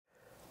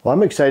Well,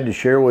 I'm excited to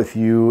share with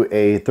you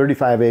a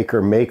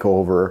 35-acre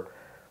makeover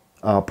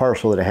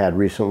parcel that I had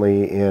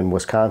recently in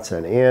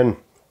Wisconsin. And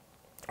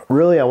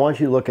really, I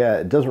want you to look at,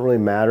 it doesn't really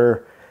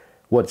matter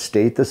what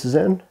state this is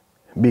in,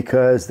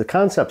 because the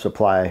concepts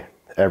apply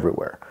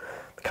everywhere.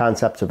 The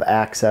concepts of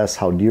access,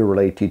 how deer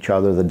relate to each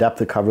other, the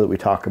depth of cover that we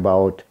talk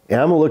about. And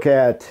I'm gonna look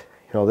at,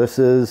 this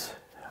is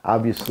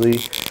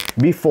obviously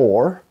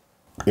before,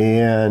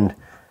 and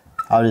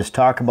I'll just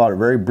talk about it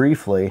very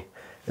briefly,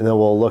 and then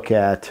we'll look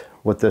at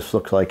what this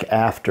looks like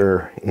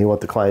after and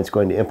what the client's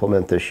going to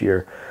implement this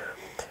year.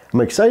 I'm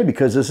excited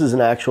because this is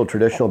an actual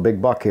traditional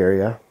big buck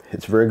area.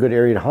 It's a very good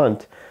area to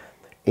hunt,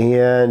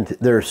 and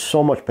there's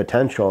so much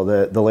potential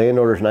that the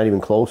landowner's not even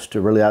close to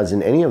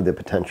realizing any of the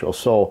potential.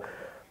 So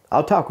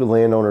I'll talk with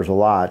landowners a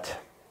lot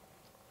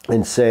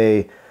and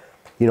say,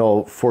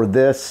 for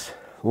this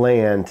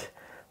land,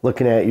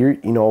 looking at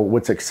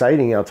what's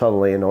exciting, I'll tell the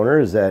landowner,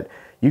 is that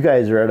you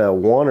guys are at a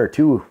 1 or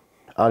 2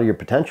 out of your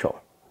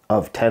potential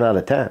of 10 out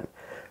of 10.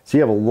 So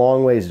you have a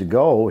long ways to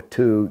go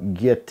to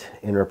get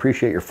and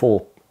appreciate your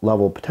full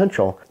level of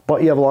potential,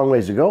 but you have a long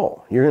ways to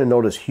go. You're going to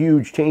notice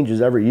huge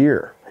changes every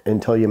year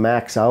until you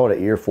max out at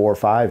year 4 or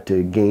 5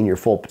 to gain your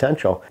full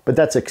potential. But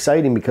that's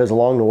exciting because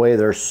along the way,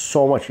 there's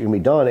so much that can be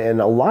done,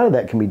 and a lot of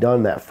that can be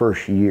done that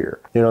first year.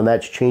 And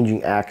that's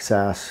changing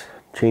access,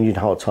 changing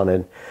how it's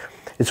hunted.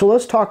 And so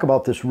let's talk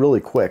about this really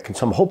quick. And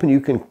so I'm hoping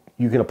you can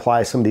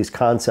apply some of these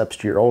concepts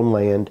to your own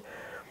land.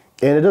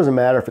 And it doesn't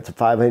matter if it's a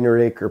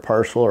 500-acre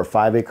parcel or a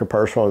 5-acre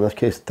parcel, in this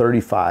case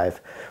 35.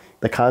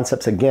 The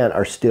concepts, again,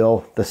 are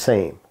still the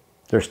same.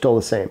 They're still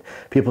the same.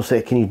 People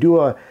say, can you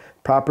do a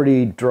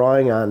property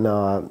drawing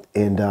on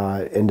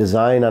and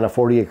design on a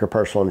 40-acre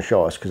parcel and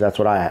show us? Because that's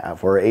what I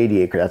have. Or an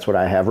 80-acre, that's what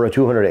I have. Or a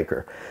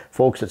 200-acre.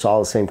 Folks, it's all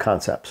the same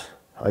concepts.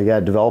 You got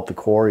to develop the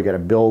core. You got to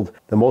build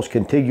the most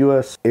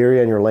contiguous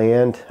area on your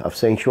land of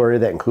sanctuary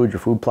that includes your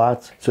food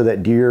plots, so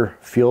that deer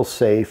feel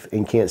safe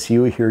and can't see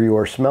you, hear you,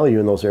 or smell you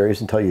in those areas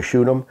until you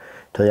shoot them,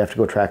 until you have to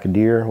go track a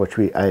deer, which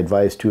I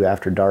advise to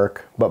after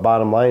dark. But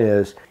bottom line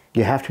is,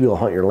 you have to be able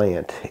to hunt your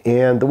land.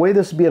 And the way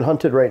this is being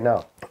hunted right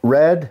now,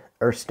 red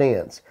are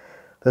stands.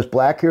 This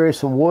black area is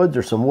some woods,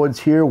 or some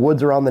woods here,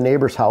 woods around the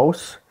neighbor's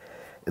house.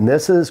 And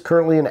this is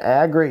currently an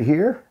ag right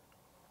here.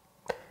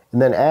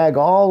 And then ag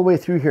all the way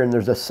through here, and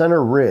there's a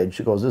center ridge.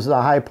 It goes, this is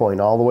a high point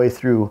all the way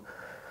through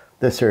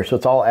this area, so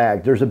it's all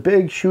ag. There's a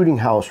big shooting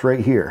house right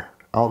here,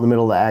 out in the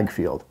middle of the ag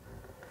field.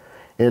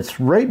 And it's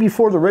right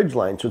before the ridge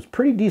line, so it's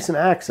pretty decent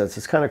access.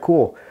 It's kind of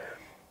cool.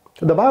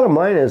 The bottom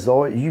line is,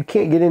 though, you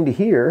can't get into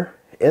here,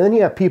 and then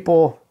you have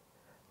people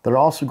that are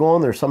also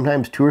going, there's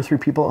sometimes 2 or 3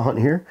 people that hunt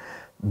here.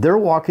 They're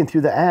walking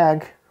through the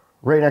ag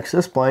right next to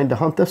this blind to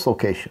hunt this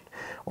location,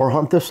 or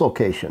hunt this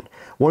location.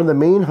 One of the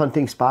main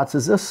hunting spots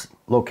is this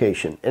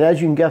location. And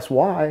as you can guess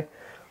why,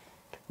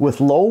 with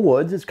low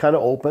woods, it's kind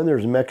of open.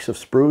 There's a mix of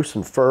spruce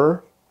and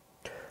fir,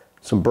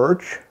 some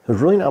birch.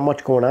 There's really not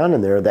much going on in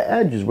there. The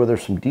edge is where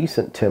there's some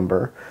decent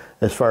timber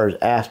as far as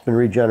aspen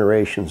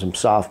regeneration, some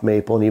soft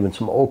maple, and even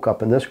some oak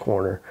up in this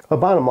corner.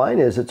 But bottom line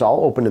is, it's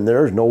all open in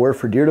there. There's nowhere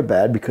for deer to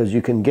bed, because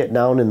you can get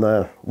down in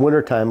the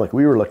wintertime, like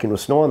we were looking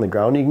with snow on the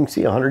ground. You can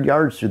see 100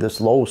 yards through this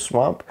low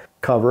swamp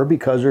cover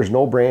because there's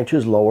no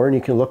branches lower, and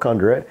you can look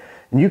under it.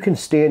 And you can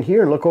stand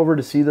here and look over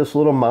to see this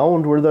little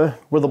mound where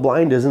the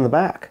blind is in the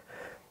back.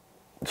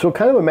 So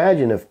kind of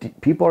imagine if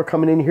people are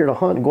coming in here to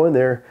hunt and going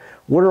there,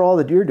 what are all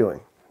the deer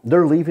doing?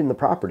 They're leaving the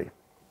property.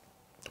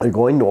 They're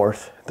going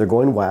north, they're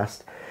going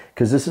west,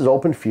 because this is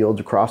open fields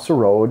across the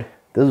road.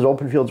 This is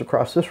open fields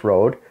across this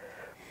road.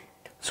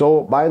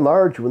 So by and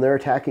large, when they're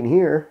attacking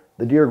here,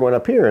 the deer are going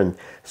up here. And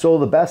so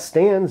the best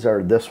stands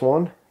are this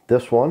one,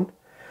 this one.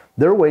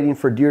 They're waiting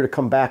for deer to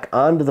come back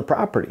onto the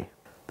property.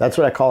 That's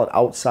what I call it,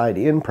 outside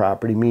in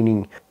property,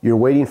 meaning you're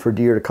waiting for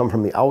deer to come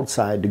from the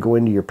outside to go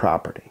into your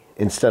property,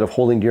 instead of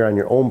holding deer on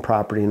your own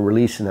property and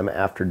releasing them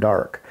after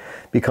dark.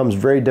 It becomes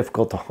very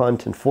difficult to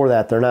hunt, and for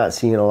that, they're not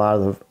seeing a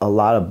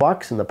lot of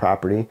bucks in the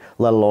property,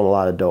 let alone a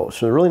lot of does.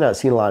 So they're really not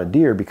seeing a lot of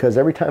deer, because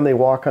every time they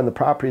walk on the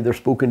property, they're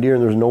spooking deer,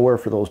 and there's nowhere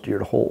for those deer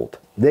to hold.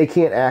 They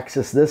can't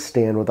access this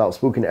stand without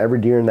spooking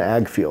every deer in the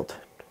ag field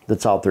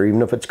that's out there,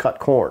 even if it's cut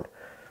corn.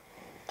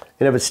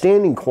 And if it's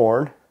standing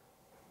corn,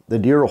 the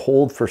deer will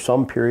hold for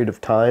some period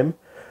of time.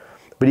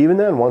 But even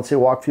then, once they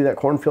walk through that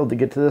cornfield to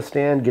get to this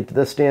stand,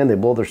 they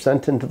blow their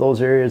scent into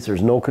those areas.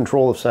 There's no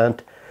control of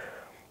scent.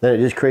 Then it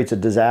just creates a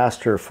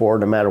disaster for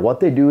no matter what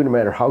they do, no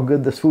matter how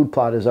good this food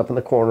plot is up in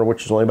the corner,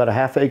 which is only about a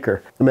half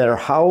acre, no matter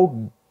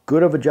how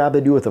good of a job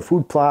they do with the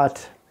food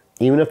plot,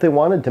 even if they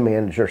wanted to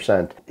manage their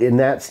scent. In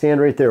that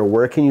stand right there,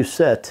 where can you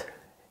sit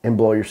and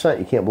blow your scent?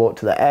 You can't blow it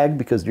to the ag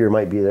because deer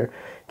might be there.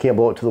 Can't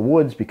blow it to the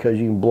woods because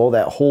you can blow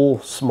that whole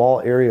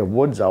small area of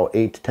woods out,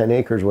 8 to 10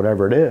 acres,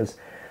 whatever it is,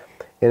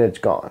 and it's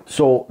gone.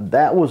 So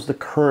that was the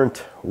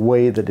current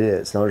way that it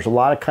is. Now there's a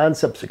lot of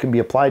concepts that can be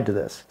applied to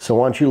this. So I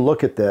want you to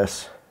look at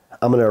this.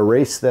 I'm going to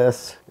erase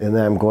this, and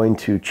then I'm going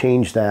to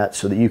change that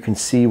so that you can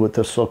see what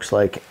this looks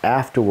like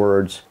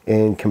afterwards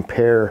and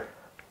compare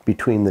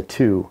between the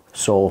two.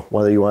 So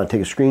whether you want to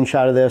take a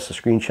screenshot of this, a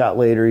screenshot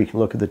later, you can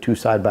look at the two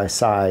side by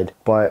side.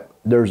 But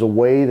there's a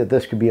way that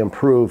this could be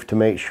improved to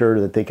make sure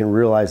that they can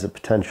realize the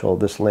potential of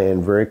this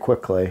land very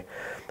quickly.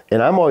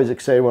 And I'm always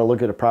excited when I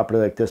look at a property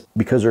like this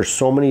because there's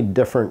so many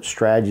different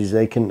strategies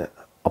they can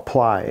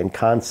apply and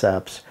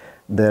concepts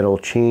that'll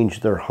change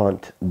their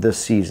hunt this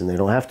season. They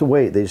don't have to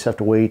wait. They just have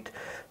to wait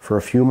for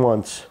a few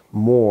months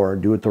more,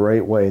 do it the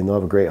right way, and they'll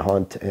have a great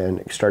hunt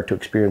and start to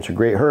experience a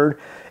great herd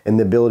and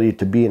the ability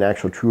to be an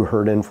actual true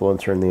herd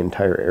influencer in the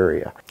entire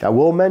area. I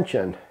will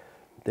mention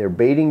they're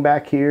baiting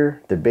back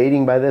here, they're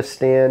baiting by this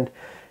stand,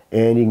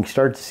 and you can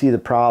start to see the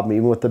problem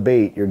even with the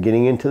bait. You're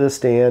getting into the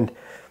stand,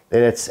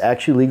 and it's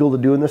actually legal to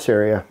do in this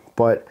area,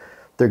 but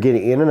they're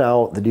getting in and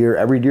out. The deer,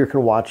 every deer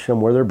can watch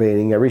them where they're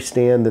baiting. Every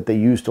stand that they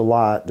used a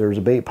lot, there's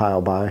a bait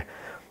pile by.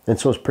 And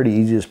so it's pretty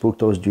easy to spook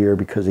those deer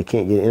because they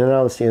can't get in and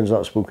out of the stands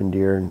without spooking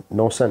deer.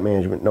 No scent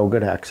management, no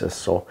good access.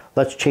 So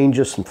let's change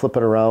this and flip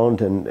it around,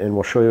 and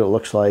we'll show you what it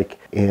looks like.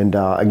 And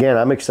again,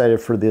 I'm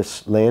excited for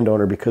this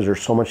landowner because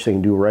there's so much they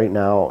can do right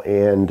now.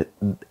 And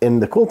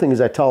the cool thing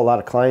is I tell a lot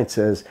of clients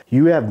is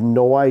you have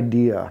no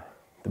idea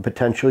the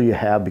potential you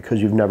have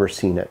because you've never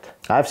seen it.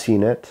 I've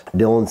seen it.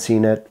 Dylan's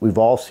seen it. We've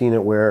all seen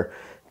it where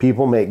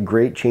people make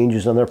great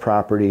changes on their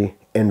property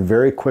and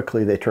very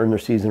quickly they turn their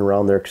season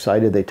around. They're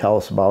excited. They tell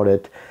us about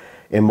it.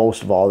 And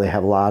most of all, they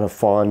have a lot of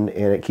fun,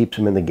 and it keeps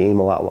them in the game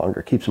a lot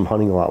longer, keeps them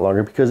hunting a lot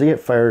longer because they get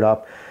fired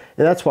up.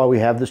 And that's why we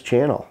have this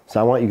channel. So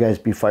I want you guys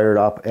to be fired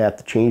up at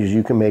the changes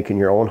you can make in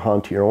your own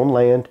hunt, your own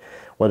land,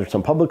 whether it's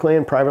on public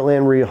land, private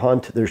land where you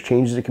hunt. There's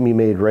changes that can be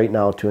made right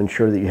now to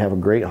ensure that you have a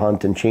great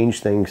hunt and change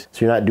things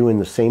so you're not doing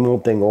the same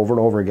old thing over and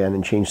over again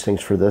and change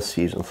things for this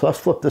season. So let's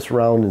flip this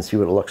around and see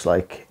what it looks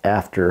like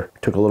after.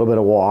 Took a little bit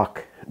of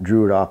walk,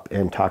 drew it up,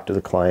 and talked to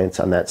the clients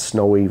on that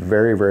snowy,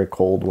 very, very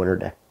cold winter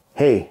day.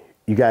 Hey,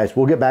 you guys,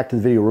 we'll get back to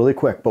the video really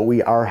quick, but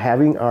we are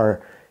having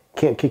our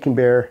Camp Kicking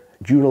Bear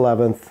June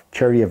 11th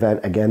charity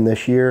event again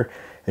this year.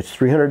 It's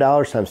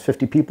 $300 times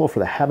 50 people for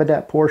the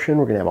habitat portion.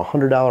 We're gonna have a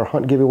 $100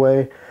 hunt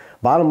giveaway.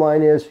 Bottom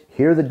line is,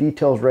 here are the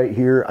details right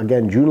here.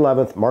 Again, June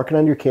 11th, mark it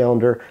on your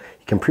calendar.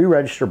 You can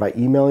pre-register by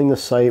emailing the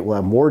site. We'll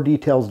have more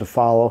details to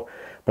follow,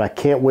 but I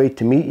can't wait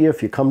to meet you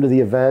if you come to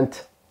the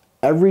event.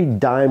 Every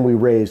dime we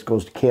raise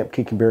goes to Camp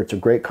Kicking Bear. It's a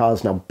great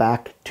cause. Now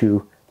back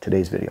to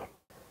today's video.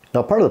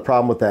 Now part of the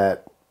problem with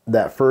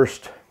that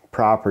first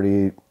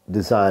property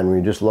design, when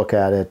you just look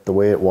at it, the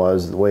way it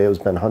was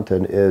been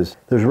hunted, is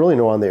there's really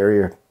no on the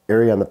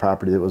area on the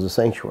property that was a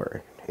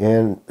sanctuary.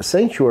 And a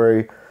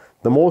sanctuary,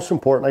 the most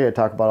important, like I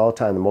talk about all the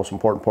time, the most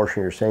important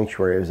portion of your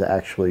sanctuary is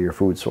actually your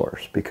food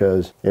source.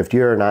 Because if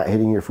deer are not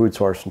hitting your food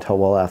source until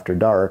well after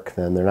dark,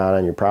 then they're not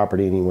on your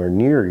property anywhere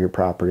near your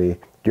property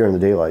during the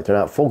daylight. They're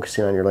not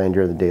focusing on your land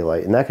during the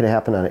daylight. And that could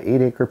happen on an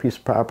 8-acre piece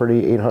of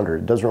property,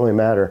 800. It doesn't really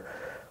matter.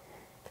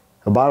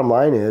 The bottom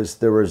line is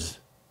there was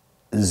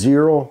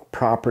zero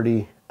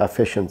property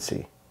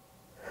efficiency.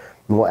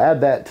 And we'll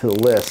add that to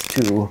the list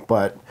too,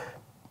 but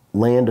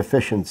land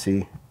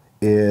efficiency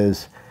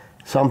is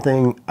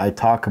something I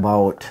talk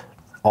about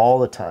all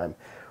the time.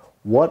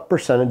 What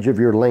percentage of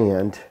your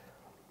land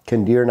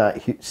can deer not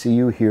see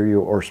you, hear you,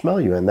 or smell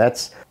you? And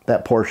that's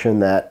that portion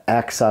that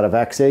X out of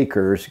X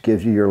acres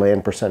gives you your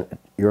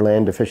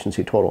land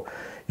efficiency total.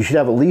 You should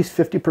have at least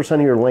 50%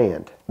 of your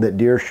land that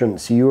deer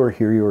shouldn't see you or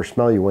hear you or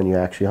smell you when you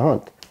actually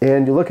hunt.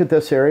 And you look at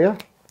this area,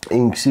 and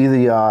you can see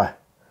the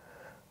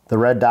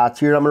red dots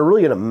here. I'm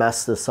really gonna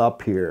mess this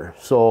up here.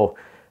 So,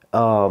 you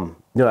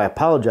know, I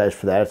apologize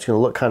for that. It's gonna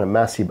look kind of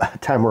messy by the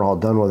time we're all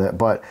done with it.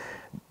 But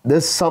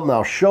this is something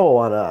I'll show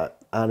on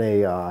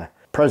a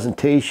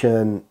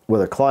presentation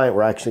with a client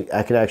where I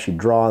could actually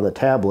draw on the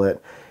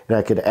tablet, and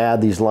I could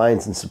add these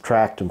lines and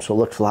subtract them so it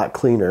looks a lot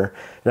cleaner.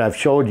 And I've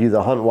showed you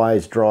the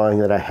HuntWise drawing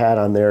that I had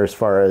on there as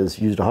far as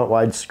used a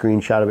HuntWise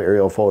screenshot of an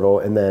aerial photo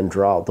and then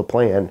draw out the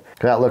plan.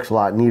 That looks a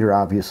lot neater,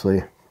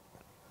 obviously.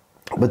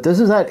 But this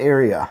is that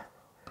area.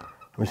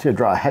 I'm just gonna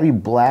draw a heavy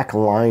black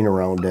line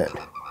around it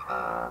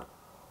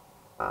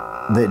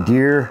that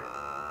deer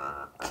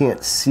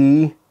can't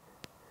see,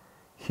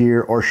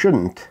 hear, or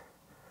shouldn't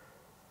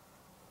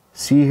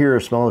see, hear, or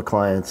smell the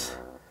clients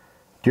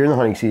during the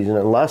hunting season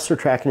unless they're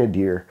tracking a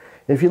deer.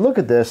 And if you look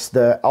at this,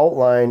 the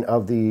outline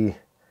of the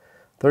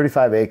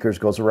 35 acres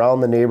goes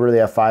around the neighbor. They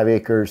have 5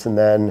 acres, and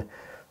then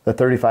the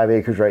 35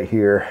 acres right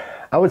here.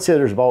 I would say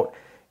there's about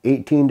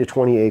 18 to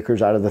 20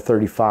 acres out of the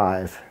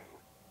 35,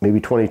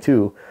 maybe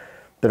 22,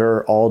 that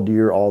are all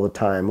deer all the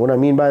time. What I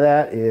mean by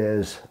that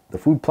is the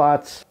food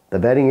plots, the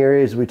bedding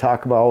areas we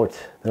talk about,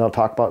 and I'll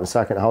talk about in a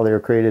second how they were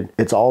created.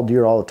 It's all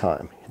deer all the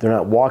time. They're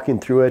not walking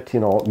through it, you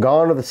know,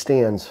 gone are the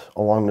stands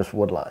along this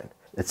wood line.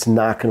 It's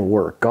not gonna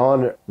work.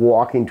 Gone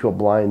walking to a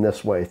blind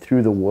this way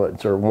through the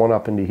woods or one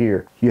up into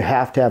here. You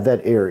have to have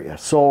that area.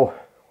 So what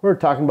we're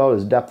talking about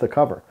is depth of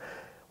cover.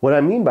 What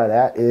I mean by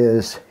that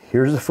is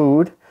here's the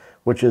food,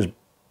 which is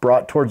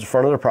brought towards the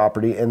front of the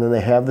property, and then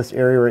they have this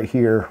area right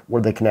here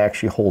where they can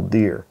actually hold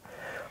deer.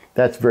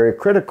 That's very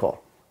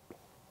critical.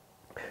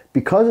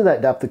 Because of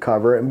that depth of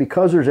cover, and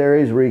because there's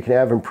areas where you can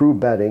have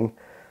improved bedding,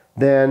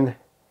 then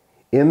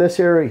in this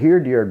area here,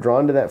 deer are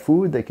drawn to that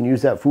food. They can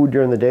use that food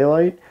during the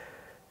daylight,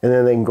 and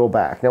then they can go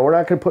back. Now, we're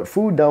not going to put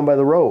food down by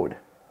the road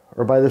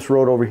or by this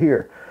road over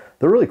here.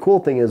 The really cool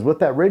thing is with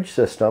that ridge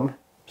system,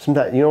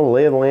 sometimes, you know, the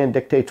lay of the land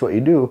dictates what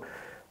you do,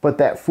 but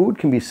that food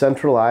can be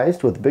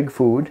centralized with big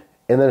food,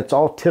 and then it's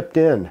all tipped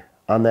in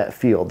on that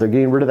field. They're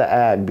getting rid of the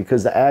ag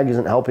because the ag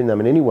isn't helping them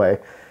in any way.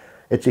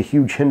 It's a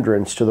huge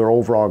hindrance to their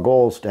overall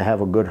goals to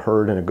have a good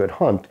herd and a good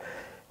hunt.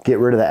 Get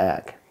rid of the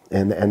ag,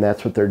 and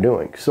that's what they're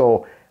doing.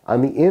 So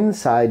on the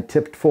inside,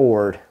 tipped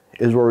forward,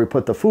 is where we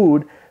put the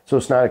food, so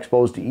it's not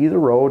exposed to either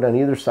road on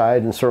either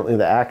side, and certainly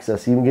the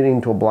access, even getting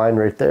into a blind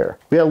right there.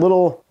 We got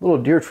a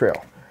little deer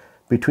trail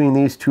between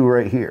these two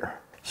right here.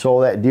 So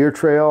that deer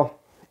trail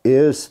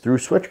is through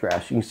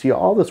switchgrass. You can see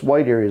all this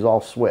white area is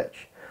all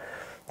switch.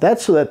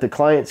 That's so that the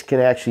clients can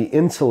actually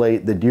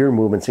insulate the deer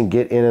movements and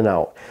get in and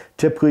out.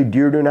 Typically,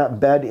 deer do not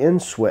bed in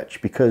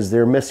switch because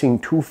they're missing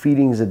 2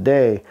 feedings a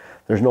day.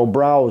 There's no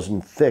browse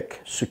and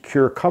thick,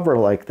 secure cover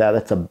like that.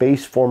 That's a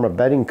base form of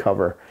bedding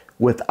cover.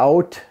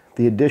 Without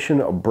the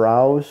addition of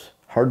browse,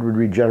 hardwood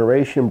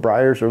regeneration,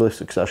 briars, early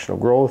successional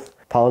growth,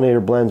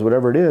 pollinator blends,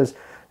 whatever it is,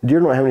 the deer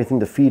don't have anything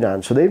to feed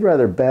on. So they'd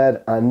rather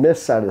bed on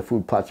this side of the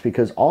food plots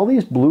because all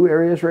these blue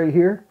areas right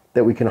here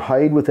that we can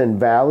hide within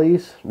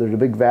valleys, there's a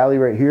big valley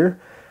right here,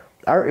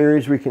 are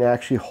areas where we can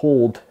actually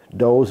hold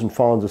does and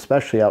fawns,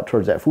 especially out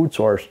towards that food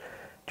source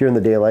during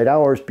the daylight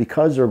hours,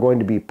 because there are going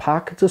to be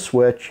pockets of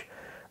switch,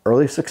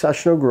 early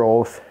successional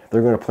growth.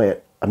 They're going to plant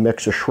a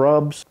mix of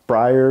shrubs,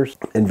 briars,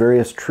 and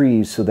various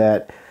trees so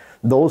that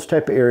those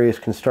type of areas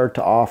can start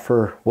to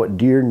offer what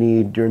deer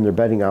need during their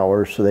bedding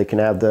hours, so they can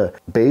have the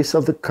base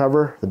of the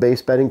cover, the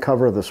base bedding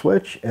cover of the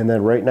switch, and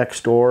then right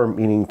next door,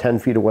 meaning 10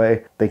 feet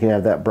away, they can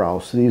have that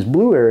browse. So these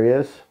blue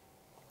areas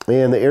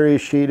and the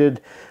areas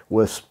shaded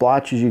with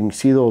splotches, you can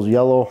see those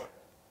yellow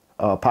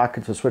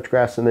pockets of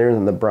switchgrass in there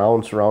and the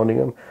brown surrounding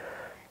them.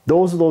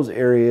 Those are those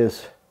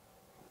areas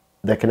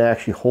that can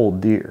actually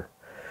hold deer.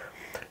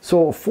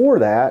 So for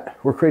that,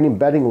 we're creating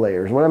bedding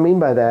layers. What I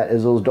mean by that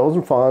is those does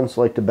and fawns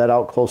like to bed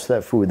out close to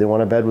that food. They want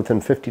to bed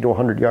within 50 to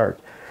 100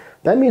 yards.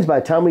 That means by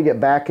the time we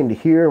get back into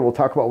here, and we'll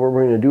talk about what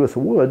we're going to do with the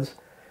woods,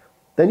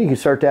 then you can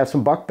start to have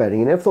some buck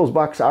bedding. And if those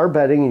bucks are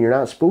bedding and you're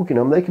not spooking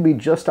them, they can be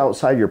just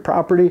outside your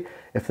property.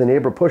 If the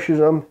neighbor pushes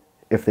them,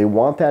 if they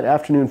want that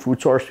afternoon food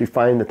source, we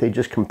find that they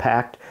just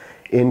compact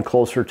in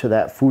closer to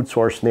that food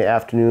source in the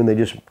afternoon. They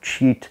just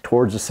cheat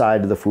towards the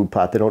side of the food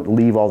plot. They don't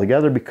leave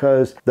altogether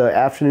because the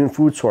afternoon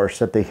food source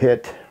that they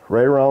hit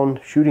right around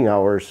shooting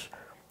hours,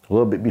 a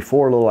little bit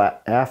before, a little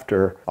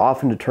after,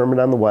 often determined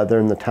on the weather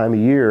and the time of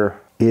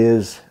year,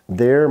 is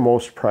their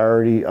most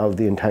priority of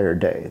the entire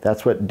day.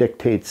 That's what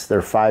dictates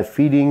their 5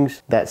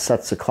 feedings. That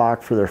sets the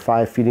clock for their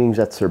 5 feedings.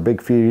 That's their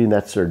big feeding.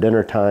 That's their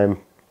dinner time.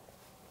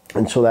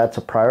 And so that's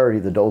a priority.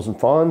 The does and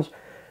fawns,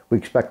 we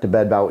expect to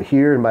bed out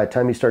here, and by the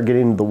time you start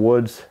getting into the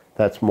woods,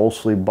 that's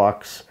mostly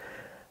bucks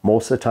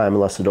most of the time,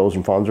 unless the does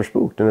and fawns are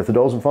spooked. And if the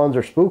does and fawns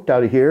are spooked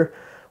out of here,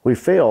 we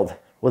failed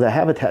with a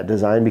habitat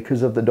design,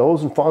 because if the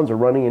does and fawns are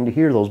running into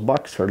here, those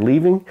bucks are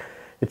leaving.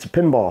 It's a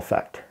pinball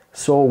effect.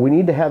 So we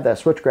need to have that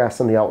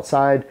switchgrass on the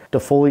outside to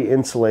fully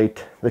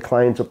insulate the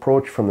client's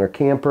approach from their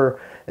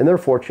camper. And they're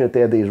fortunate they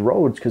have these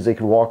roads because they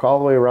can walk all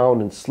the way around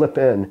and slip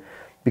in.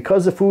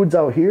 Because the food's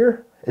out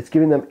here, it's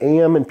giving them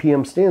AM and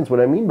PM stands. What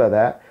I mean by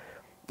that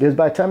is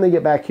by the time they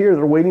get back here,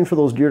 they're waiting for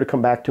those deer to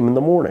come back to them in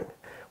the morning.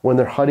 When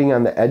they're hunting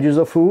on the edges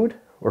of food,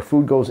 where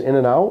food goes in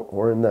and out,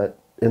 or in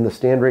the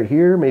stand right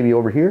here, maybe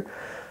over here,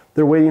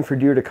 they're waiting for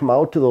deer to come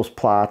out to those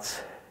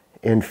plots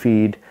and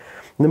feed.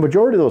 And the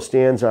majority of those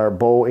stands are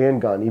bow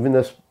and gun. Even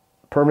this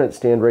permanent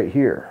stand right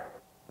here,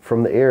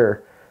 from the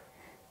air,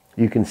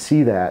 you can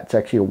see that. It's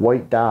actually a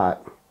white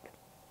dot.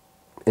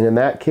 And in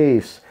that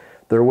case,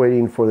 they're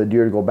waiting for the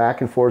deer to go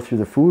back and forth through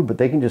the food, but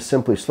they can just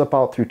simply slip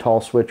out through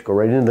tall switch, go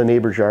right into the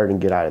neighbor's yard and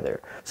get out of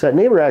there. So that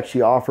neighbor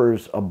actually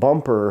offers a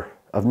bumper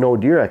of no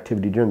deer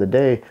activity during the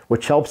day,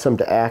 which helps them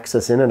to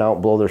access in and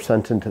out, blow their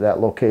scent into that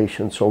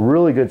location. So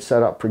really good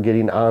setup for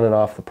getting on and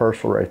off the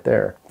parcel right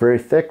there. Very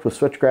thick with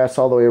switchgrass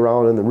all the way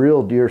around, and the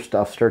real deer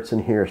stuff starts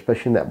in here,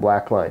 especially in that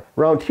black line.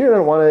 Around here, I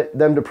don't want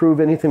them to prove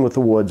anything with the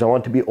woods. I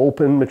want it to be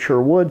open,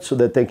 mature wood so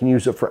that they can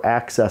use it for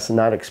access and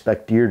not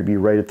expect deer to be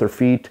right at their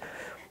feet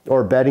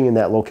or bedding in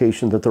that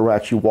location that they're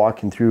actually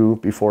walking through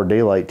before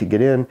daylight to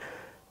get in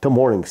to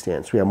morning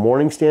stands. We have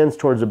morning stands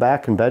towards the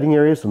back and bedding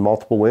areas with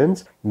multiple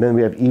winds. And then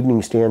we have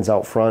evening stands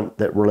out front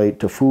that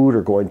relate to food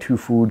or going to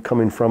food,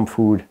 coming from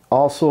food.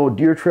 Also,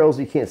 deer trails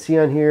you can't see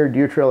on here.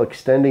 Deer trail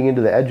extending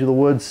into the edge of the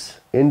woods,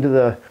 into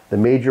the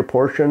major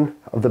portion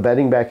of the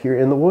bedding back here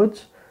in the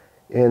woods.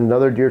 And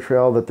another deer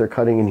trail that they're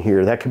cutting in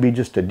here. That could be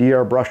just a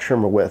DR brush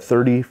trimmer width,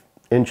 30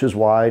 inches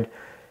wide,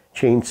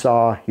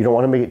 chainsaw. You don't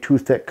want to make it too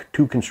thick,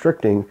 too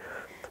constricting,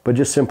 but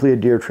just simply a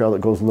deer trail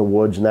that goes in the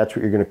woods, and that's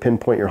what you're going to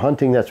pinpoint your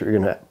hunting. That's what you're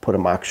going to put a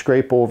mock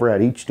scrape over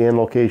at each stand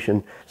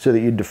location so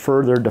that you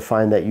further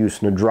define that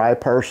use. In a dry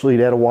parcel,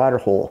 you'd add a water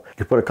hole. You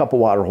could put a couple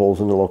water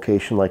holes in the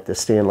location like this,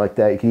 stand like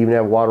that. You can even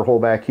have a water hole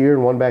back here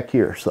and one back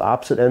here. So the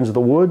opposite ends of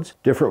the woods,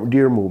 different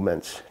deer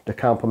movements to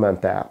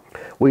complement that.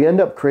 We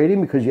end up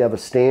creating, because you have a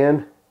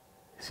stand,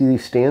 see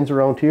these stands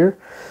around here?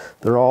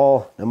 They're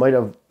all, I might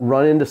have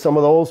run into some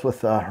of those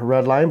with a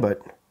red line,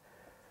 but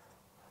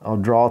I'll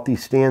draw out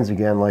these stands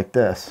again like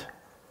this.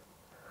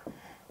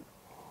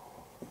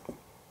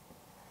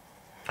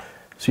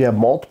 So you have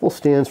multiple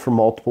stands for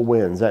multiple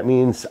winds. That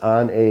means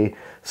on a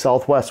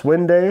southwest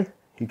wind day,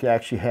 you could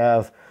actually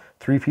have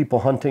 3 people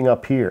hunting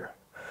up here.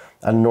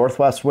 On a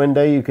northwest wind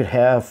day, you could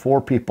have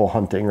 4 people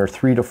hunting, or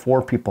 3 to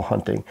 4 people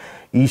hunting.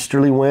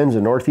 Easterly winds,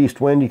 a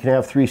northeast wind, you can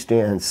have 3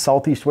 stands.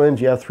 Southeast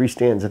winds, you have 3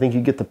 stands. I think you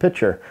get the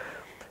picture,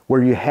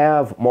 where you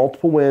have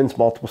multiple winds,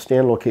 multiple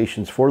stand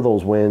locations for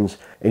those winds,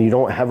 and you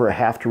don't ever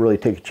have to really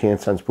take a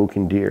chance on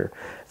spooking deer.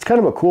 It's kind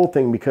of a cool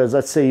thing, because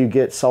let's say you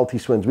get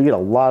southeast winds. We get a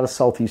lot of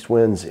southeast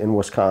winds in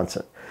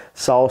Wisconsin.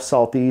 South,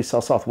 southeast,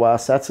 south,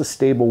 southwest, that's a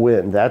stable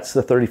wind. That's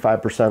the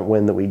 35%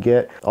 wind that we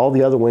get. All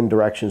the other wind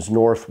directions,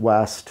 north,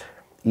 west,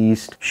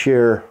 east,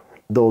 share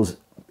those.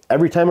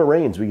 Every time it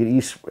rains, we get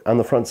east on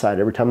the front side.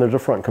 Every time there's a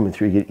front coming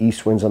through, you get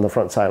east winds on the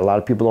front side. A lot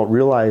of people don't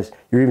realize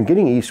you're even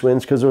getting east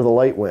winds because they're the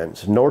light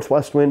winds.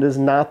 Northwest wind is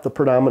not the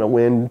predominant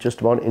wind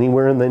just about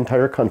anywhere in the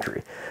entire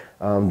country.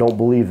 Don't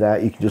believe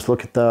that. You can just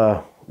look at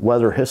the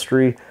weather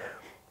history,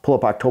 pull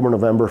up October,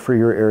 November for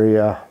your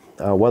area.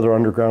 Weather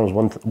Underground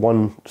is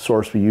one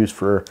source we use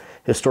for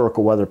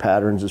historical weather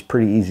patterns. It's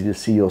pretty easy to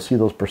see. You'll see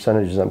those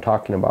percentages I'm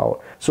talking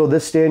about. So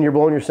this stand, you're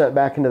blowing your scent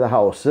back into the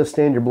house. This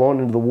stand, you're blowing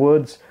into the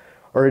woods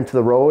or into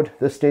the road.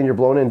 This stand, you're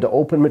blowing into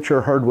open,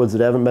 mature hardwoods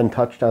that haven't been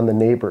touched on the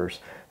neighbors.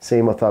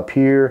 Same with up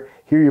here.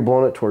 Here you're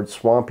blowing it towards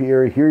swampy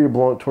area. Here you're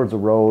blowing it towards the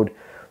road.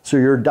 So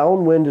your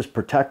downwind is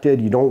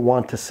protected. You don't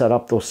want to set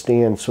up those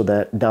stands so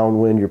that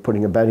downwind you're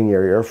putting a bedding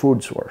area or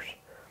food source.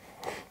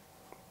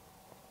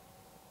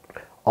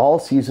 All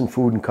season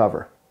food and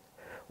cover.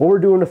 What we're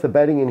doing with the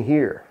bedding in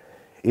here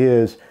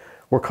is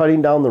we're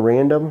cutting down the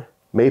random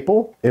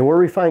maple, and where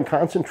we find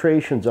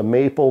concentrations of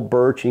maple,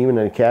 birch, even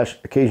an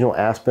occasional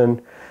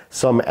aspen,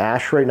 some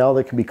ash right now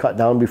that can be cut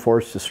down before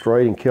it's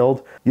destroyed and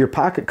killed. You're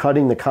pocket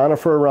cutting the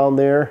conifer around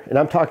there, and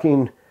I'm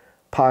talking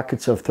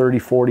pockets of 30,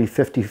 40,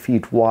 50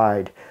 feet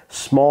wide,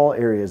 small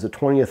areas, a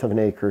 20th of an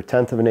acre,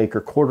 10th of an acre,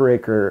 quarter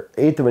acre,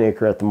 1/8 of an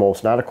acre at the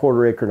most, not a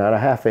quarter acre, not a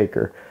half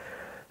acre,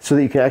 so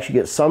that you can actually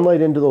get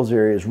sunlight into those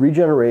areas,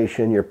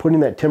 regeneration. You're putting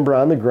that timber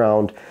on the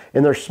ground,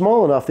 and they're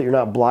small enough that you're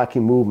not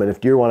blocking movement.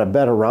 If deer want to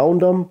bed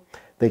around them,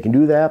 they can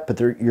do that, but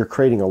you're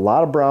creating a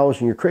lot of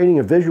browse, and you're creating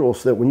a visual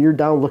so that when you're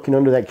down looking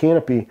under that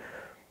canopy,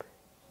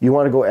 you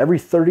want to go every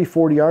 30,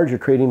 40 yards, you're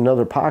creating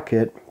another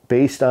pocket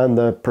based on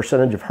the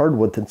percentage of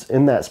hardwood that's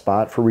in that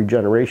spot for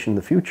regeneration in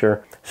the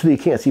future, so that you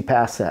can't see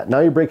past that. Now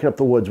you're breaking up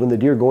the woods. When the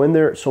deer go in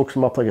there, it soaks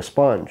them up like a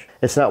sponge.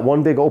 It's not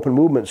one big open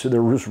movement, so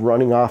they're just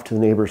running off to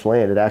the neighbor's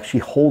land. It actually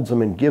holds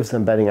them and gives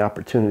them bedding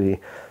opportunity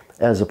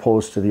as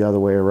opposed to the other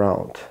way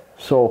around.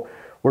 So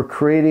we're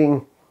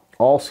creating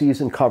all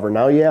season cover.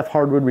 Now you have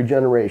hardwood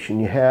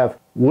regeneration. You have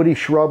woody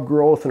shrub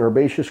growth and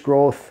herbaceous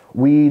growth,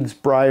 weeds,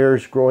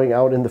 briars growing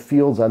out in the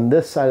fields on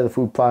this side of the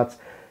food plots.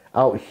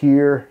 Out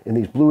here in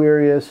these blue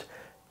areas,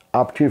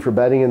 opportunity for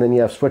bedding, and then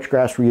you have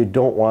switchgrass where you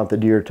don't want the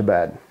deer to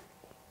bed.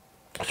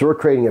 So we're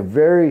creating a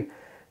very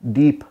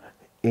deep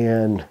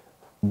and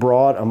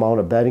broad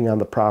amount of bedding on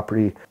the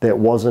property that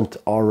wasn't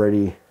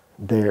already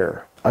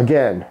there.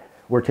 Again,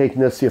 we're taking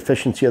the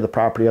efficiency of the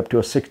property up to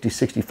a 60,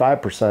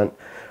 65%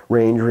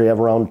 range, where you have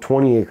around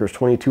 20 acres,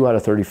 22 out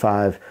of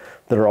 35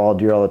 that are all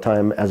deer all the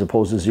time, as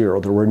opposed to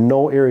 0. There were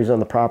no areas on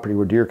the property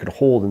where deer could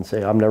hold and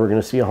say, I'm never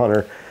going to see a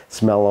hunter,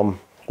 smell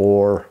them,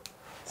 or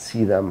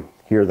see them,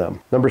 hear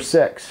them. Number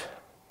 6,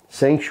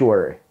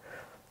 sanctuary.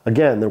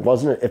 Again, there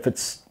wasn't, if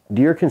it's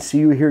deer can see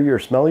you, hear you, or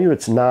smell you,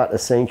 it's not a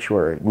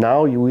sanctuary.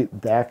 Now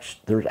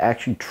there's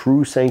actually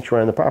true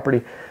sanctuary on the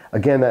property.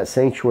 Again, that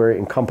sanctuary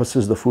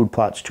encompasses the food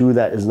plots too.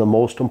 That is the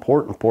most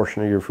important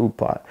portion of your food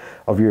plot,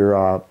 of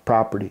your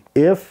property.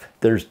 If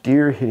there's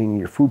deer hitting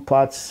your food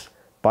plots,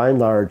 by and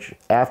large,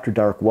 after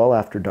dark, well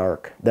after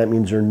dark, that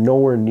means they're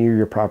nowhere near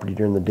your property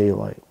during the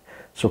daylight.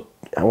 So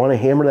I want to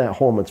hammer that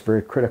home. It's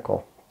very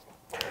critical.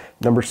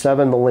 Number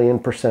 7, the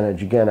land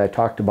percentage. Again, I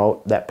talked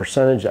about that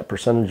percentage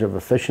of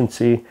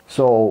efficiency.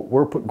 So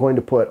we're going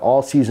to put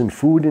all season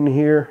food in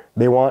here.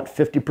 They want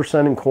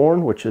 50% in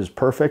corn, which is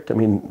perfect. I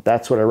mean,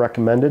 that's what I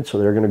recommended. So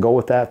they're going to go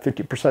with that,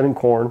 50% in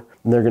corn.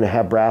 And they're going to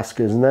have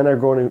brassicas. And then they're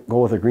going to go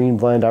with a green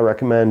blend. I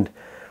recommend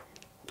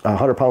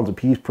 100 pounds of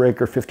peas per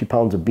acre, 50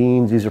 pounds of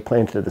beans. These are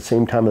planted at the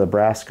same time of the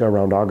brassica,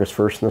 around August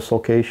 1st in this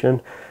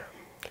location.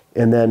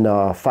 And then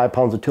 5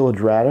 pounds of tillage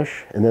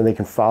radish, and then they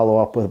can follow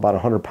up with about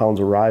 100 pounds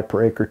of rye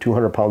per acre,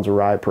 200 pounds of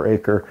rye per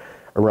acre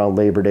around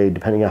Labor Day,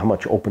 depending on how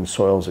much open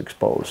soil is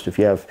exposed. If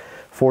you have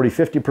 40,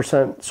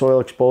 50% soil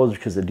exposed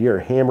because the deer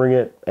are hammering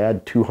it,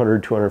 add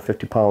 200,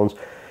 250 pounds.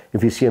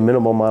 If you see a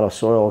minimal amount of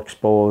soil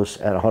exposed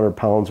at 100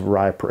 pounds of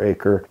rye per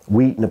acre,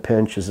 wheat in a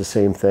pinch is the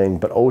same thing,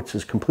 but oats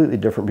is completely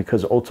different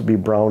because oats will be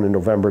brown in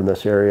November in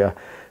this area,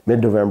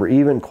 mid-November.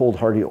 Even cold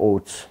hardy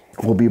oats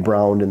will be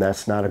browned, and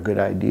that's not a good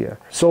idea.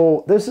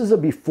 So this is a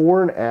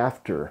before and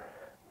after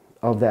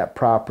of that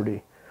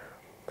property.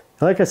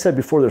 Like I said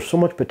before, there's so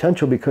much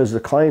potential because the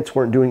clients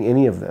weren't doing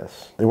any of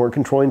this. They weren't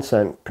controlling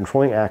scent,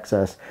 controlling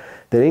access.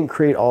 They didn't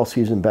create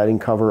all-season bedding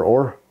cover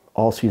or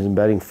all-season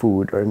bedding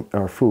food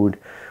or food.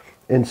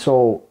 And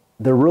so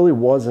there really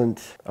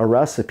wasn't a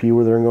recipe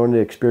where they're going to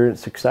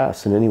experience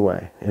success in any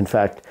way. In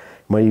fact, it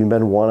might even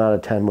been 1 out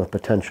of 10 with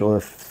potential,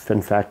 if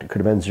in fact it could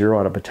have been 0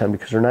 out of 10,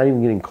 because they're not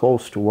even getting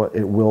close to what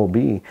it will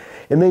be.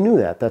 And they knew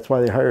that. That's why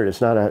they hired.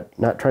 It's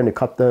not trying to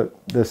cut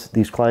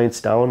these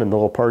clients down and the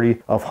little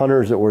party of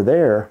hunters that were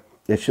there.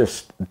 It's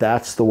just,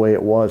 that's the way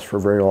it was for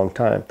a very long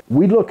time.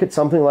 We'd look at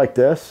something like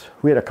this.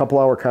 We had a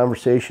couple-hour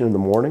conversation in the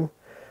morning.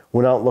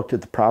 Went out and looked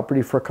at the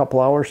property for a couple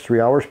hours, 3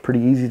 hours.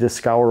 Pretty easy to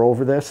scour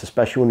over this,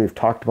 especially when we've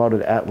talked about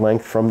it at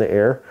length from the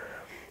air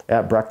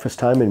at breakfast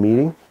time and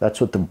meeting. That's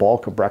what the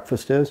bulk of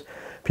breakfast is.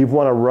 People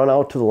want to run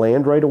out to the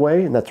land right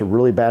away, and that's a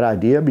really bad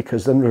idea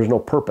because then there's no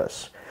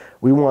purpose.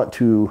 We want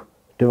to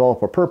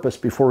develop a purpose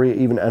before we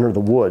even enter the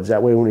woods.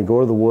 That way when we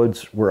go to the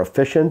woods, we're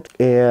efficient,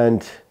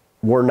 and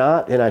we're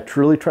not, and I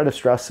truly try to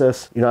stress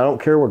this, I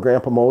don't care where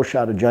Grandpa Mo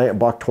shot a giant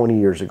buck 20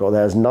 years ago.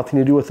 That has nothing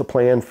to do with the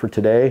plan for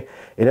today.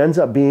 It ends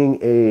up being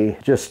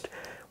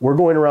we're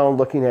going around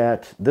looking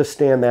at this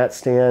stand, that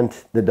stand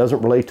that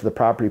doesn't relate to the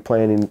property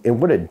plan.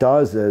 And what it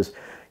does is,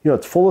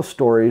 it's full of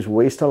stories,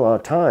 waste a lot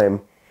of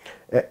time,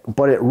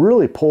 but it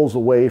really pulls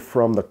away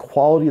from the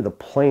quality of the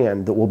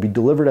plan that will be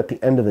delivered at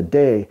the end of the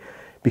day,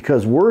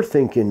 because we're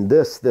thinking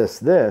this,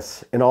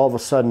 and all of a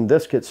sudden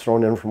this gets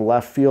thrown in from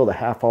left field, a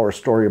half-hour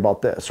story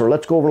about this, or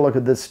let's go over and look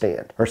at this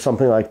stand, or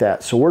something like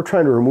that. So we're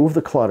trying to remove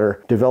the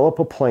clutter, develop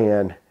a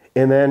plan,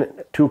 and then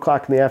 2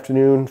 o'clock in the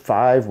afternoon,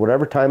 5,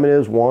 whatever time it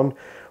is, 1,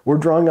 we're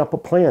drawing up a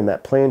plan.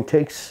 That plan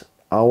takes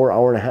hour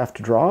and a half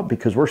to draw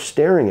because we're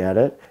staring at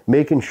it,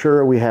 making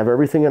sure we have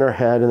everything in our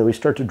head, and then we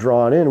start to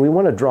draw it in. We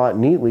want to draw it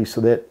neatly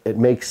so that it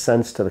makes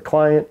sense to the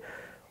client.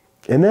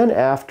 And then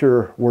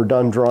after we're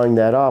done drawing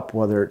that up,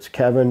 whether it's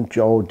Kevin,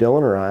 Joe,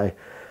 Dylan, or I,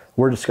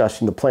 we're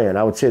discussing the plan.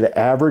 I would say the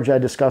average I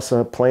discuss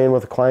a plan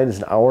with a client is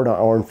an hour to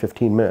hour and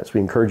 15 minutes.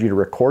 We encourage you to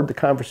record the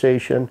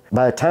conversation.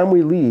 By the time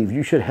we leave,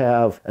 you should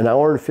have an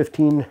hour and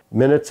 15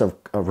 minutes of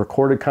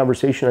recorded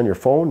conversation on your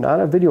phone,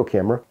 not a video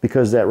camera,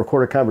 because that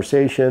recorded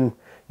conversation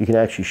you can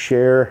actually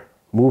share,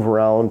 move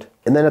around.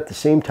 And then at the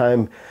same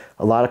time,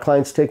 a lot of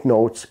clients take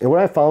notes. And what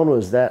I found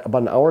was that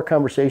about an hour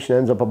conversation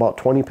ends up about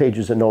 20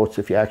 pages of notes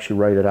if you actually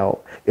write it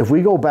out. If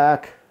we go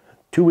back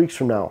 2 weeks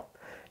from now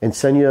and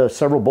send you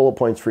several bullet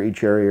points for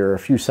each area or a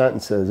few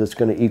sentences, it's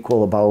going to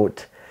equal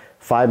about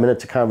 5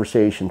 minutes of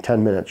conversation,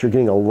 10 minutes. You're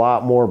getting a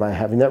lot more by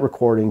having that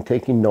recording,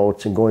 taking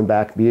notes, and going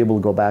back, be able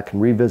to go back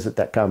and revisit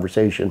that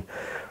conversation.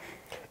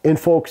 And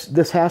folks,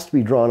 this has to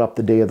be drawn up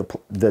the day of the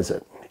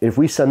visit. If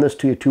we send this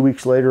to you 2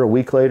 weeks later, a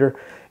week later,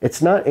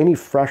 it's not any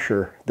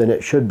fresher than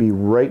it should be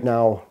right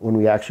now when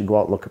we actually go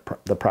out and look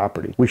at the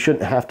property. We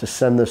shouldn't have to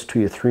send this to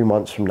you 3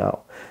 months from now,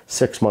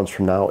 6 months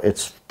from now.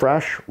 It's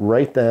fresh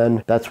right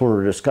then. That's when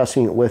we're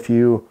discussing it with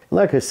you. And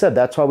like I said,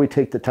 that's why we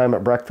take the time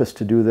at breakfast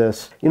to do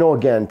this.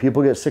 Again,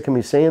 people get sick of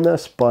me saying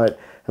this, but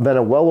I've been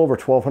at well over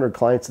 1,200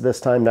 clients at this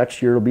time.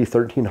 Next year it'll be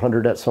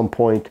 1,300 at some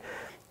point.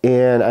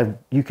 And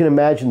you can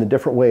imagine the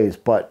different ways,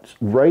 but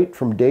right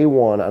from day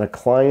one on a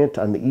client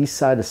on the east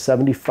side of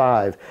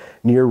 75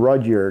 near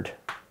Rudyard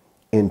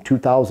in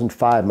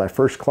 2005, my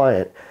first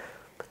client,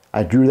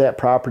 I drew that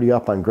property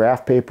up on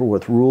graph paper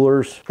with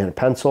rulers and a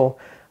pencil.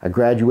 I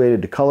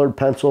graduated to colored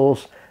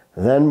pencils,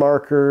 then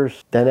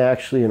markers, then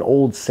actually an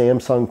old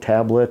Samsung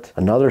tablet,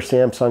 another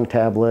Samsung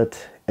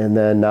tablet, and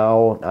then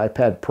now an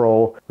iPad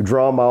Pro. We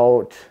draw them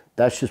out.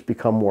 That's just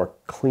become more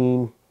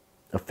clean,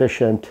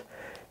 efficient,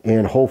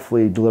 and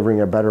hopefully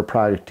delivering a better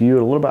product to you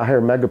at a little bit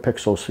higher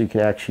megapixels so you can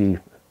actually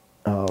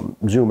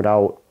zoom it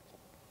out,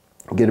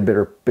 get a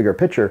bigger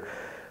picture.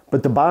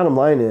 But the bottom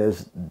line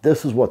is,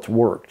 this is what's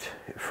worked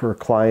for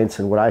clients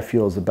and what I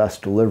feel is the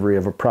best delivery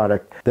of a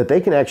product that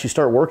they can actually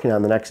start working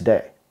on the next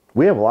day.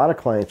 We have a lot of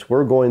clients,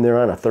 we're going there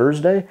on a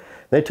Thursday,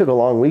 they took a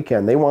long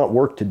weekend, they want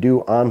work to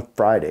do on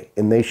Friday,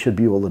 and they should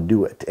be able to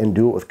do it and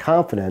do it with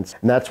confidence.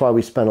 And that's why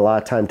we spend a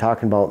lot of time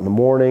talking about in the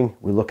morning.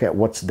 We look at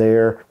what's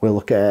there, we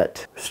look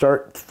at,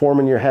 start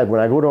forming your head. When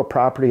I go to a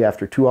property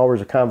after 2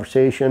 hours of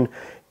conversation,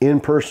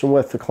 in person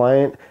with the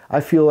client, I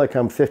feel like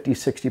I'm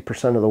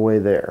 50–60% of the way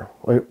there.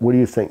 What do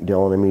you think,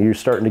 Dylan? I mean, you're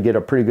starting to get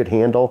a pretty good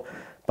handle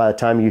by the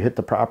time you hit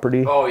the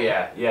property? Oh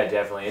yeah,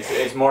 definitely.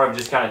 It's more of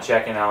just kind of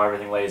checking how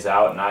everything lays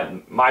out.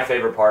 And my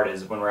favorite part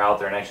is when we're out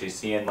there and actually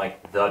seeing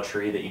like the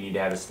tree that you need to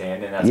have a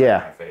stand in. That's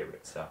my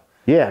favorite. So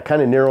yeah,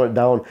 kind of narrowing it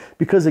down,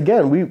 because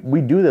again,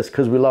 we do this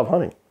because we love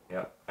hunting.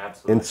 Yep,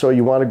 absolutely. And so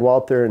you want to go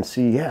out there and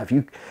see,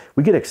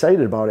 we get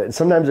excited about it. And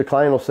sometimes a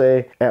client will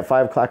say at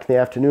 5 o'clock in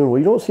the afternoon, well,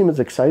 you don't seem as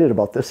excited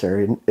about this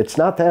area. And it's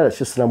not that, it's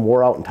just that I'm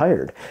wore out and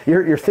tired.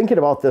 You're thinking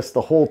about this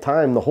the whole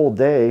time, the whole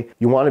day.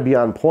 You want to be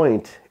on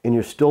point. and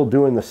you're still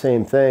doing the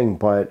same thing,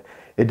 but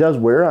it does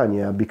wear on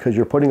you because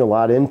you're putting a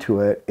lot into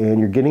it and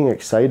you're getting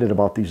excited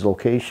about these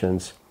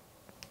locations.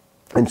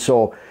 And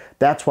so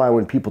that's why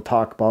when people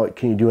talk about,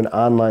 can you do an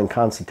online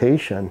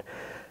consultation?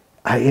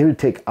 It would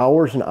take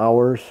hours and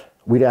hours.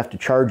 We'd have to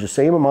charge the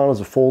same amount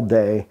as a full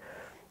day,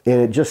 and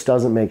it just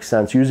doesn't make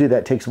sense. Usually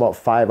that takes about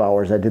 5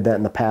 hours. I did that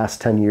in the past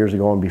 10 years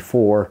ago and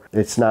before.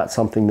 It's not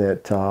something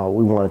that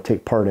we want to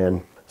take part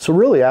in. So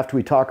really, after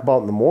we talk about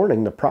in the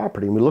morning the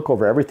property, and we look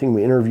over everything,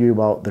 we interview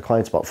about the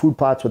clients about food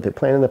plots, what they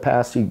plan in the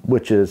past,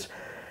 which is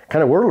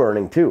kind of we're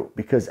learning too,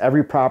 because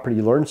every property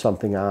you learn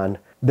something on.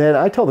 Then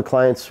I tell the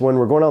clients when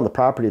we're going on the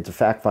property, it's a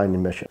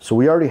fact-finding mission. So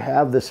we already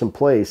have this in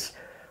place.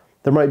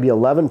 There might be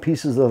 11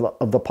 pieces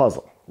of the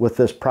puzzle with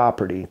this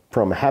property,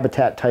 from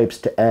habitat types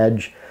to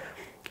edge,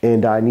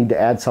 and I need to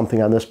add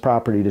something on this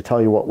property to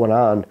tell you what went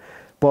on.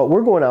 But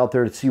we're going out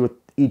there to see what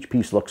each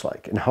piece looks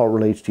like and how it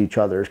relates to each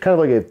other. It's kind of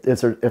like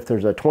if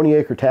there's a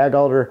 20-acre tag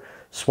alder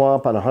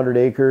swamp on 100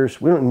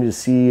 acres, we don't need to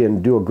see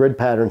and do a grid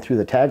pattern through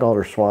the tag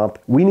alder swamp.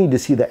 We need to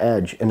see the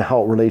edge and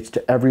how it relates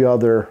to every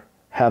other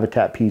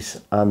habitat piece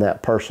on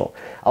that parcel.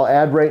 I'll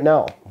add right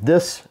now,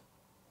 this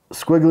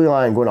squiggly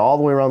line going all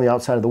the way around the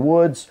outside of the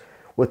woods,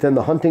 within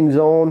the hunting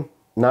zone,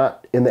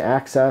 not in the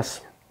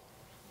access.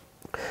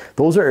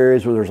 Those are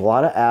areas where there's a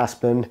lot of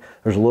aspen,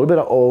 there's a little bit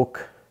of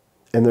oak,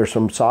 and there's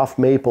some soft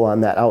maple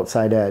on that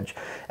outside edge.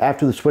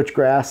 After the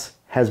switchgrass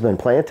has been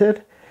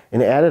planted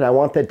and added, I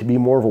want that to be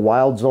more of a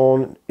wild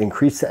zone,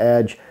 increase the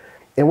edge.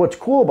 And what's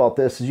cool about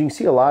this is you can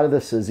see a lot of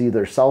this is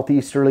either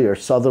southeasterly or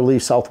southerly,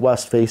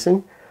 southwest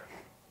facing.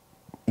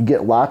 You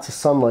get lots of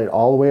sunlight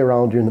all the way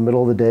around you in the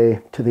middle of the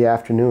day to the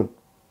afternoon.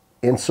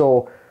 And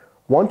so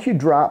once you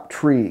drop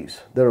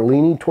trees that are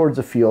leaning towards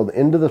the field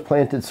into the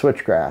planted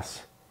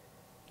switchgrass,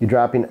 you're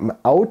dropping them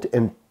out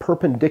and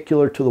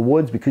perpendicular to the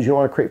woods because you don't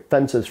want to create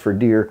fences for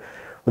deer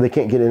where they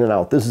can't get in and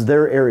out. This is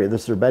their area.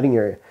 This is their bedding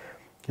area.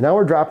 Now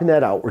we're dropping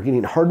that out. We're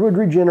getting hardwood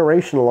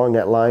regeneration along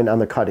that line on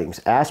the cuttings.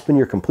 Aspen,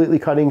 you're completely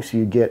cutting, so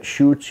you get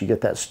shoots, you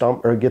get that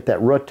stump, or get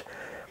that root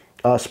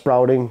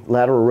sprouting,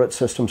 lateral root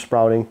system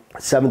sprouting,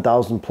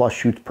 7,000 plus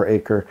shoots per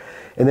acre.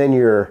 And then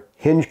your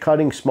hinge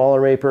cutting,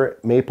 smaller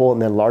maple,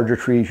 and then larger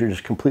trees, you're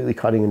just completely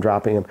cutting and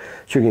dropping them.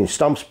 So you're getting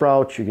stump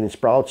sprouts, you're getting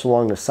sprouts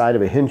along the side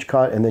of a hinge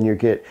cut, and then you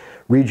get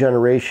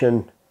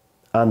regeneration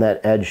on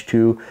that edge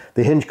too.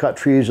 The hinge cut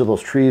trees are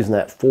those trees in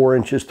that 4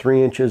 inches,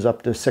 3 inches,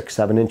 up to 6,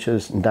 7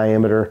 inches in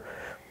diameter.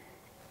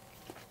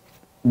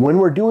 When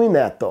we're doing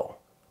that though,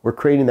 we're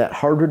creating that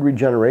hardwood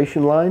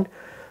regeneration line.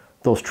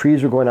 Those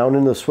trees are going out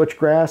into the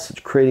switchgrass. It's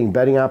creating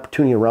bedding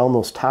opportunity around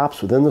those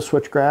tops within the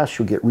switchgrass.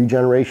 You'll get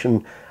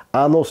regeneration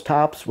on those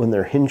tops when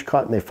they're hinge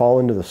cut and they fall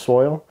into the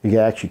soil. You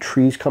get actually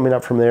trees coming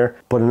up from there.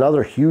 But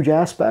another huge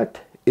aspect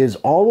is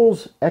all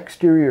those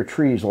exterior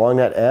trees along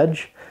that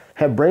edge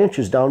have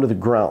branches down to the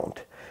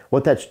ground.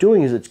 What that's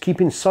doing is it's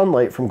keeping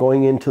sunlight from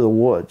going into the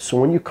woods. So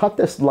when you cut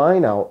this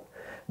line out,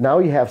 now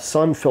you have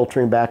sun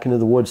filtering back into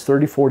the woods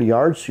 30, 40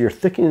 yards, so you're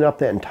thickening up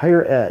that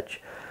entire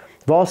edge.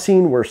 We've all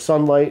seen where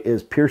sunlight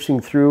is piercing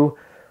through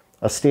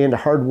a stand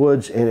of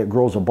hardwoods and it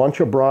grows a bunch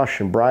of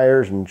brush and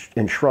briars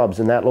and shrubs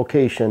in that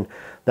location.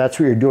 That's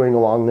what you're doing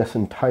along this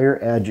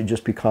entire edge. It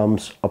just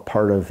becomes a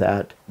part of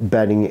that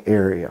bedding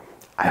area.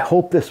 I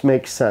hope this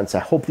makes sense. I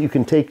hope that you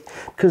can take,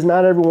 because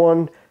not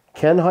everyone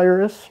can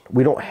hire us.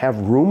 We don't have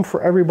room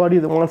for everybody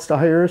that wants to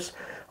hire us.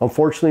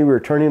 Unfortunately, we're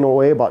turning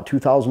away about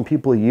 2,000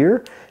 people a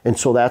year. And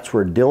so that's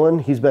where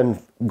Dylan, he's been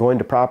going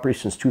to property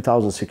since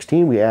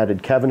 2016. We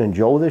added Kevin and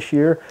Joe this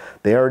year.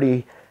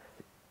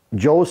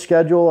 Joe's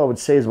schedule, I would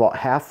say, is about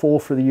half full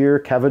for the year.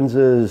 Kevin's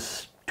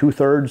is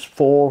 2/3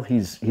 full.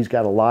 He's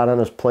got a lot on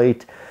his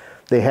plate.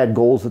 They had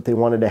goals that they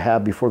wanted to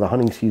have before the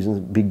hunting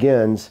season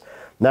begins.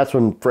 And that's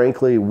when,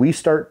 frankly, we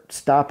start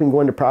stopping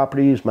going to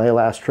properties. My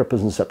last trip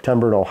was in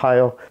September in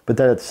Ohio. But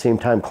then at the same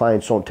time,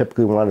 clients don't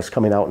typically want us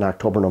coming out in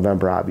October,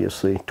 November,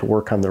 obviously, to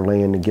work on their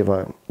land and give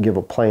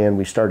a plan.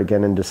 We start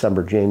again in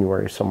December,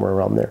 January, somewhere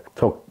around there.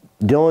 So,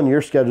 Dylan,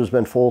 your schedule's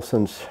been full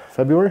since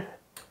February?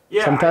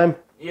 Yeah. Sometime?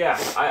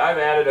 I've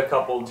added a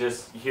couple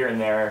just here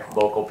and there,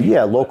 local people.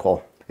 Yeah,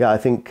 local. Yeah, I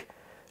think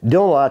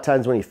Dylan, a lot of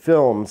times when he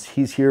films,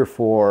 he's here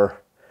for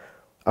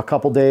a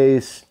couple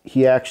days.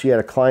 He actually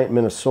had a client in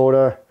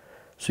Minnesota.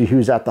 So he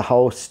was at the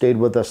house, stayed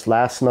with us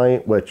last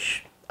night,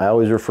 which I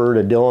always refer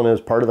to Dylan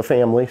as part of the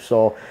family.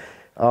 So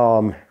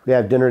we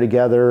had dinner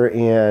together,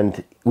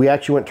 and we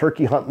actually went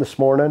turkey hunting this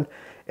morning,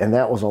 and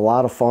that was a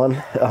lot of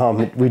fun.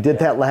 We did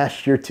that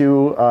last year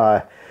too.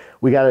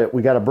 We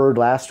got a bird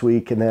last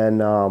week, and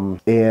then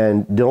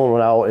and Dylan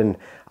went out, and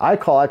I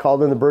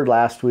called in the bird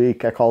last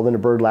week. I called in a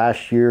bird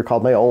last year,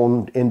 called my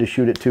own in to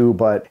shoot it too,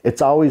 but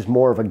it's always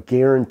more of a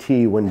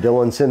guarantee when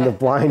Dylan's in the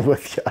blind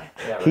with you.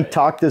 Yeah, right. He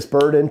talked this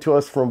bird into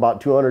us from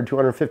about 200,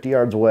 250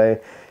 yards away,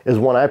 is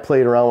one I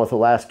played around with the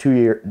last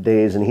 2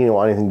 days, and he didn't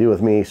want anything to do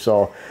with me.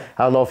 So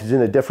I don't know if he's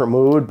in a different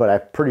mood, but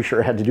I'm pretty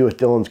sure it had to do with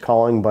Dylan's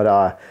calling.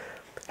 But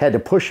had to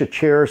push a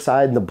chair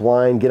aside in the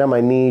blind, get on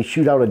my knees,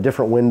 shoot out a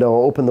different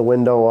window, open the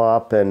window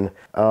up, and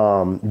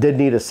did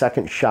need a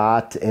second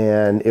shot,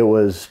 and it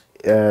was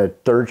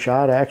Third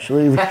shot,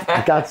 actually. We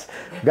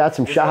got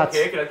some shots.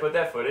 Okay, could I put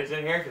that footage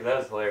in here? Because that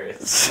was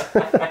hilarious.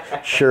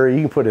 Sure,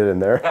 you can put it in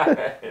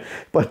there.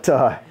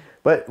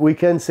 But we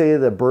can say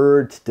the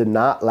birds did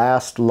not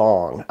last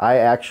long. I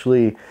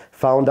actually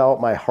found out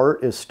my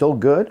heart is still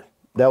good.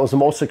 That was the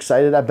most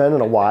excited I've been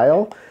in a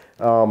while.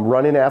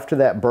 Running after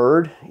that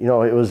bird, you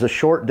know, it was a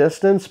short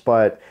distance,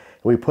 but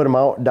we put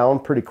him down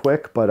pretty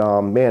quick.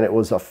 But man, it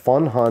was a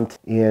fun hunt,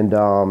 and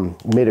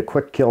made a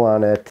quick kill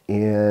on it.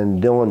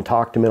 And Dylan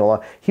talked him in a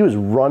lot. He was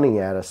running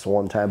at us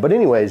one time. But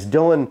anyways,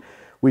 Dylan,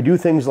 we do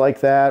things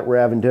like that. We're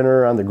having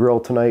dinner on the grill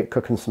tonight,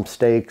 cooking some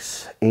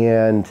steaks,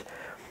 and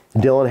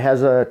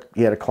Dylan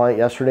he had a client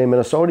yesterday in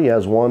Minnesota. He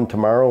has one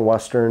tomorrow in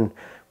western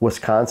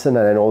Wisconsin,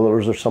 and I know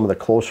those are some of the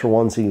closer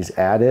ones he's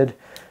added.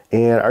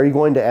 And are you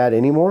going to add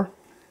any more?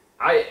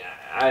 I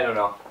don't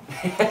know.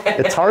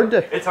 It's hard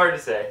to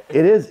say.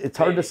 It is. It's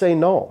hard to say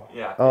no.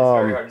 Yeah, it's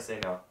very hard to say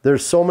no.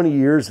 There's so many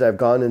years that I've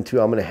gone into,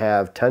 I'm going to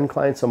have 10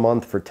 clients a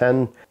month for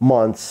 10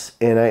 months,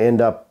 and I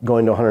end up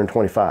going to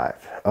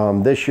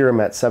 125. This year I'm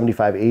at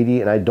 75,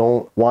 80, and I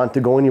don't want to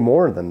go any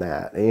more than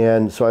that.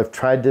 And so I've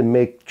tried to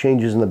make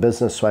changes in the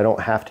business so I don't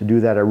have to do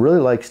that. I really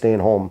like staying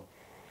home.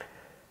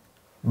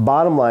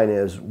 Bottom line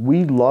is,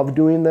 we love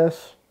doing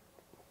this.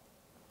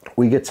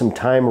 We get some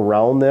time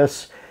around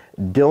this.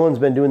 Dylan's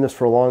been doing this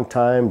for a long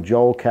time,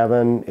 Joe,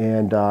 Kevin,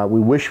 and we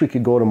wish we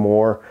could go to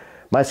more.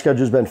 My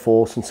schedule's been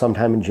full since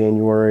sometime in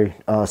January.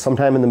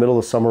 Sometime in the middle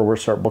of the summer, we'll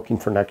start booking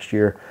for next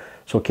year,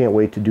 so can't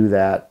wait to do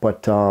that.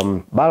 But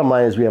bottom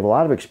line is, we have a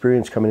lot of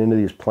experience coming into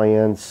these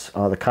plans.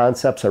 The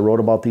concepts, I wrote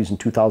about these in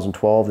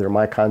 2012. They're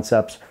my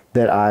concepts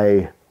that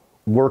I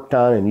worked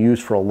on and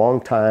used for a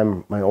long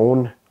time, my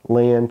own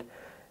land,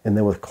 and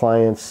then with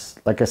clients.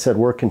 Like I said,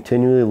 we're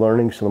continually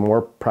learning, so the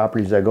more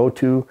properties I go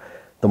to,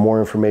 the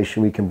more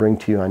information we can bring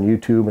to you on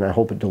YouTube, and I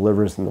hope it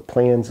delivers in the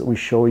plans that we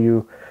show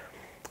you.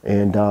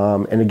 And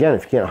again,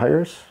 if you can't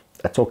hire us,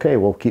 that's okay.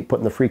 We'll keep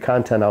putting the free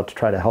content out to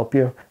try to help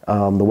you.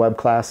 The web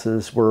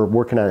classes, we're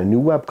working on a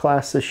new web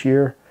class this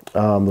year.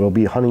 That'll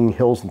be hunting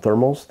hills and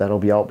thermals. That'll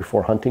be out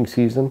before hunting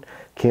season.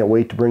 Can't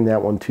wait to bring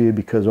that one to you,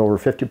 because over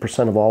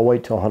 50% of all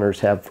whitetail hunters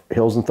have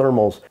hills and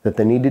thermals that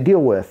they need to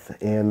deal with.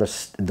 And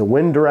the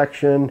wind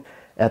direction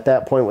at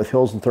that point with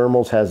hills and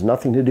thermals has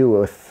nothing to do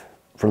with,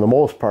 for the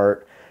most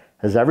part,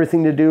 has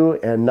everything to do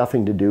and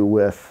nothing to do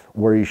with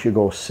where you should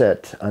go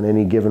sit on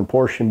any given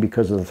portion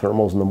because of the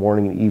thermals in the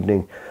morning and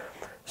evening.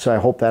 So I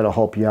hope that'll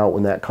help you out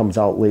when that comes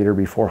out later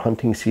before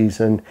hunting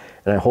season.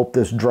 And I hope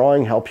this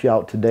drawing helps you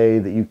out today,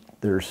 that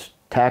there's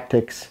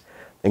tactics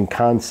and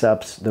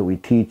concepts that we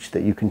teach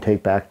that you can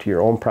take back to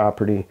your own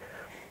property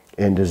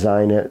and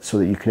design it so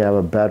that you can have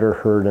a better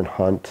herd and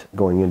hunt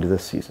going into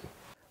this season.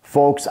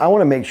 Folks, I want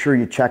to make sure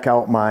you check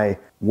out my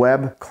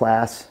web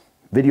class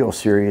video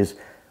series,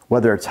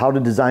 whether it's how to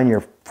design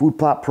your food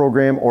plot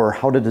program or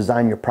how to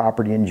design your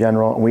property in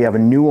general. And we have a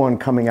new one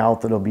coming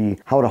out that'll be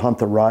how to hunt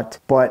the rut.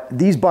 But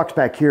these bucks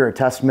back here are a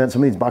testament.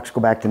 Some of these bucks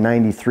go back to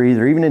 93.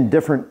 They're even in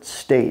different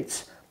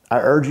states. I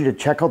urge you to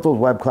check out those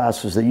web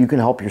classes that you can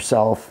help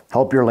yourself,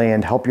 help your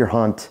land, help your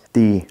hunt.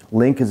 The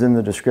link is in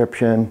the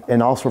description.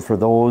 And also for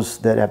those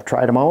that have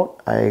tried them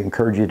out, I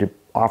encourage you to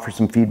offer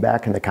some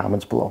feedback in the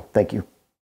comments below. Thank you.